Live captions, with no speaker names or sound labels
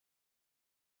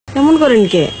এমন করেন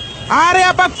কে? আরে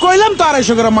আপা কইলাম তো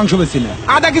 250 গ্রাম মাংস বেশি না,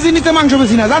 আধা কেজি নিচে মাংস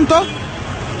বেশি না, জানতো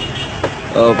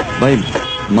ভাই।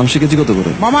 মাংস কেজি কত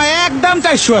করে? মামা একদম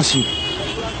 480।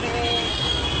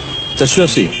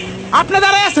 480? আপনি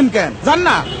দাঁড়ায় আছেন কেন, জান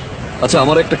না? আচ্ছা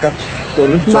আমার একটা কাজ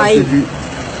করুন ভাই,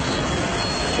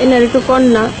 এনার একটু কর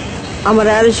না, আমার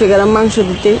 250 গ্রাম মাংস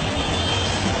দিতে।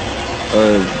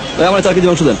 আমার 4 কেজি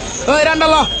মাংস দেন। ওই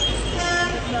রান্ডালো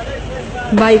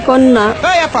ভাই কর না।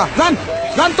 এই আপা জান,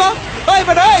 জান তো। ওই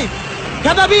বেটা এই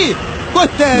খেদাবি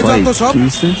করতে যত সব।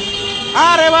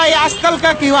 আরে ভাই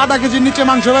আজকালকার কি আধা কেজির নিচে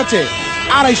মাংস বেচে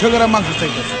 250 গ্রাম মাংস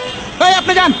চাইতেছে। ওই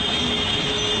আপনি যান,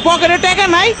 পকেটে টাকা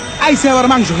নাই, আইসে আবার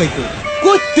মাংস খাইতে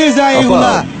করতে যায়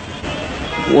এগুলা।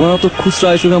 ওনারা তো খুচরা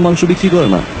 250 গ্রাম মাংস বিক্রি করে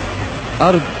না,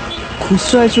 আর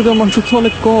খুচরা 250 গ্রাম মাংস তো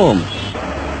অনেক কম।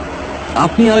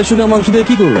 আপনি 250 গ্রাম মাংস দিয়ে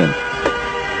কি করবেন?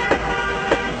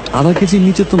 আধা কেজির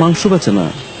নিচে তো মাংস বেচে না।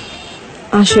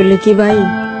 আসলে কি ভাই,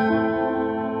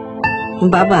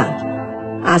 বাবা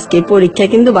আজকে পরীক্ষা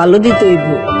কিন্তু ভালো দিতে হইব,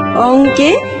 অঙ্কে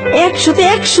 100তে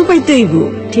 100 পাইতে হইব,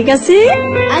 ঠিক আছে?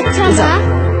 আচ্ছা মা।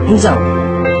 যাও।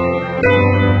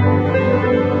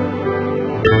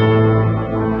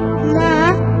 মা,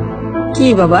 কি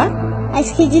বাবা?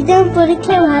 আজকে যদি আমি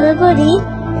পরীক্ষায় ভালো করি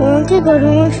তোমাকে গরু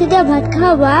মাংস দিয়ে ভাত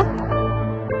খাওয়াবা?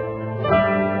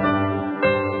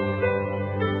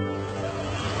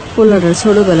 পোলাটার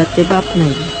ছোটবেলাতে বাপ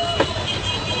নাই,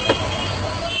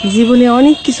 জীবনে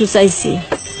অনেক কিছু চাইছে,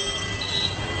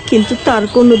 কিন্তু তার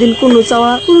কোনোদিন কোনো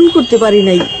চাওয়া পূরণ করতে পারি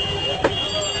নাই।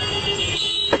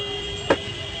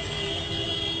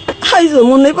 আইজো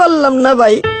মনে পারলাম না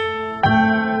ভাই।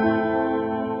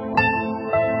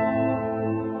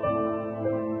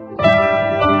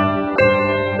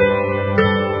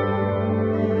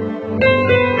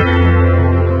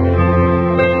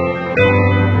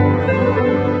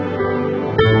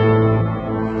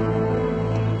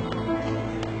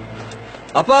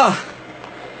 আপা,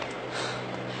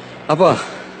 আপা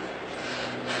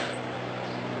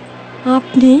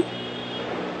আপনি?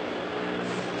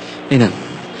 এই না,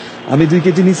 আমি 2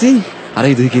 কেজি নিছি, আর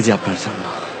এই 2 কেজি আপনার জন্য।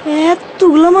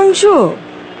 এতগুলো মাংস?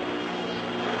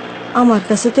 আমার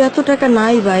কাছে তো এত টাকা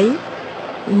নাই ভাই।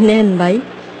 নেন ভাই,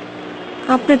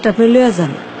 আপনারটা আপনি লইয়া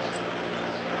যান।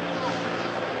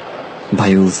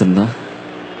 ভাই বলছেন না,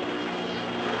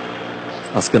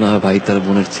 আজকে না হয় ভাই তার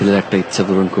বোনের ছেলের একটা ইচ্ছা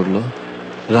পূরণ করলো।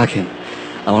 রাখেন,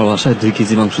 আমার বাসায় 2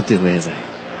 কেজি মাংসতে হয়ে যায়।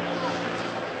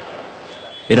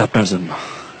 এটা আপনার জন্য।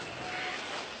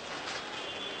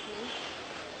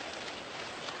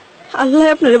 আল্লাহ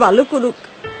আপনার ভালো করুক,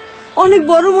 অনেক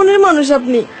বড় মনের মানুষ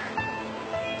আপনি।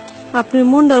 আপনার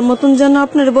মনটার মতন যেন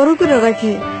আপনার বড় করে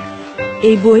রাখে।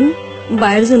 এই বোন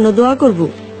বাইরের জন্য দোয়া করব,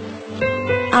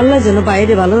 আল্লাহ যেন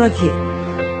বাইরে ভালো রাখে।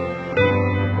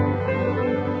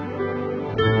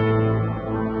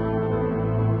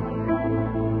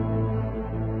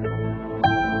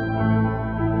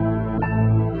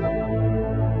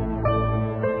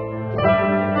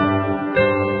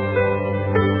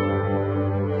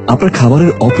 আপনার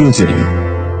খাবারের অপ্রয়োজনীয়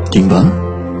কিংবা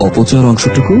অপচয়ের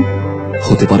অংশটুকু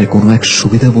হতে পারে কোনো এক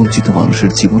সুবিধা বঞ্চিত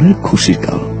মানুষের জীবনের খুশির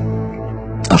কারণ।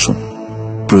 আসুন,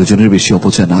 প্রয়োজনের বেশি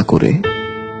অপচয় না করে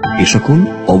এ সকল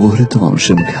অবহেলিত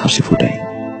মানুষের মুখে হাসি ফুটাই।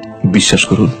 বিশ্বাস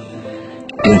করুন,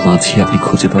 এর মাঝে আপনি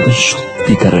খুঁজে পাবেন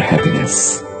সত্যিকারের হ্যাপিনেস,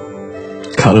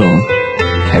 কারণ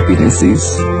হ্যাপিনেস ইজ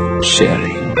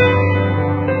শেয়ারিং।